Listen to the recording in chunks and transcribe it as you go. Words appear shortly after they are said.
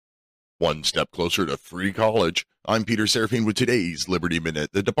One step closer to free college. I'm Peter Serafine with today's Liberty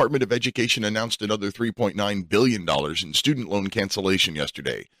Minute. The Department of Education announced another $3.9 billion in student loan cancellation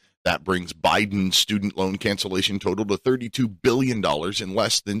yesterday. That brings Biden's student loan cancellation total to $32 billion in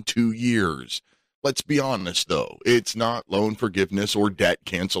less than 2 years. Let's be honest, though. It's not loan forgiveness or debt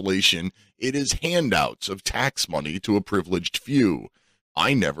cancellation. It is handouts of tax money to a privileged few.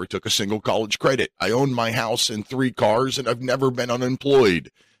 I never took a single college credit. I own my house and 3 cars, and I've never been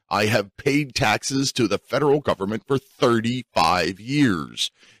unemployed. I have paid taxes to the federal government for 35 years.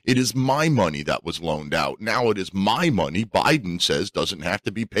 It is my money that was loaned out. Now it is my money Biden says doesn't have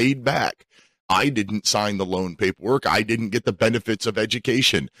to be paid back. I didn't sign the loan paperwork. I didn't get the benefits of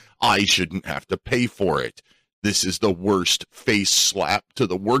education. I shouldn't have to pay for it. This is the worst face slap to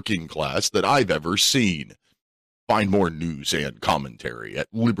the working class that I've ever seen. Find more news and commentary at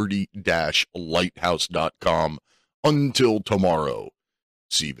liberty-lighthouse.com. Until tomorrow.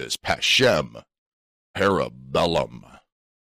 Si vis pacem, parabellum.